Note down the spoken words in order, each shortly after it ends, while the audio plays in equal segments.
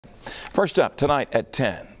First up tonight at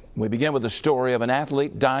 10, we begin with the story of an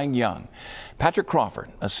athlete dying young. Patrick Crawford,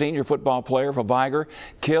 a senior football player for Vigor,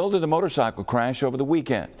 killed in a motorcycle crash over the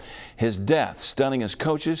weekend. His death stunning his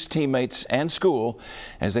coaches, teammates, and school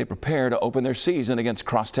as they prepare to open their season against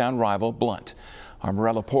crosstown rival Blount. Our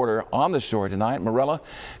Morella Porter on the story tonight. Morella,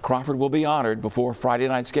 Crawford will be honored before Friday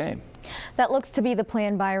night's game. That looks to be the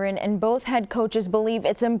plan, Byron, and both head coaches believe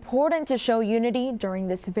it's important to show unity during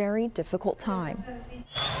this very difficult time.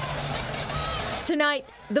 Tonight,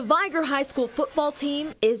 the Vigor High School football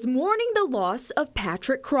team is mourning the loss of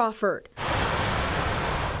Patrick Crawford.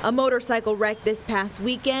 A motorcycle wreck this past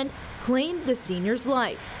weekend claimed the senior's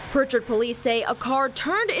life. Prichard police say a car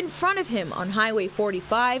turned in front of him on Highway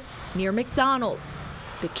 45 near Mcdonald's.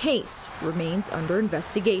 The case remains under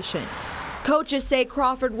investigation. Coaches say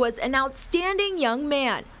Crawford was an outstanding young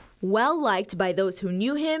man, well liked by those who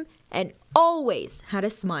knew him and always had a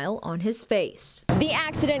smile on his face. The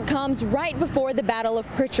accident comes right before the Battle of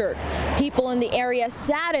Prichard. People in the area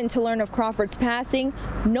saddened to learn of Crawford's passing,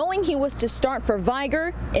 knowing he was to start for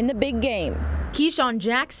Vigor in the big game. Keyshawn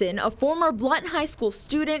Jackson, a former Blount High School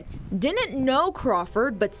student, didn't know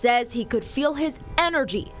Crawford but says he could feel his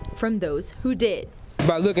energy from those who did.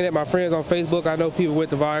 By looking at my friends on Facebook, I know people went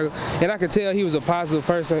to Vigor, and I could tell he was a positive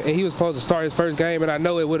person, and he was supposed to start his first game, and I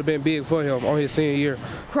know it would have been big for him on his senior year.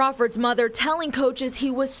 Crawford's mother telling coaches he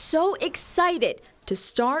was so excited to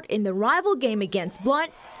start in the rival game against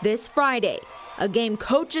Blount this Friday, a game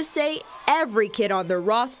coaches say every kid on their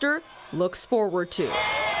roster looks forward to.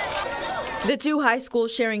 The two high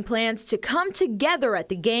schools sharing plans to come together at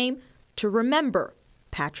the game to remember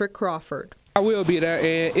Patrick Crawford. I will be there,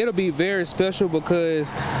 and it'll be very special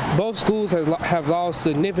because both schools have lost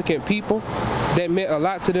significant people that meant a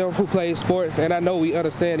lot to them who play sports, and I know we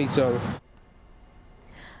understand each other.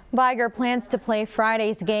 Vigor plans to play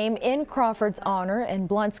Friday's game in Crawford's honor, and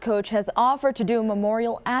Blount's coach has offered to do a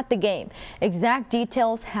memorial at the game. Exact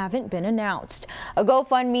details haven't been announced. A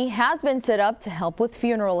GoFundMe has been set up to help with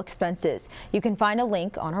funeral expenses. You can find a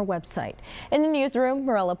link on our website. In the newsroom,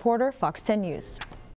 Morella Porter, Fox 10 News.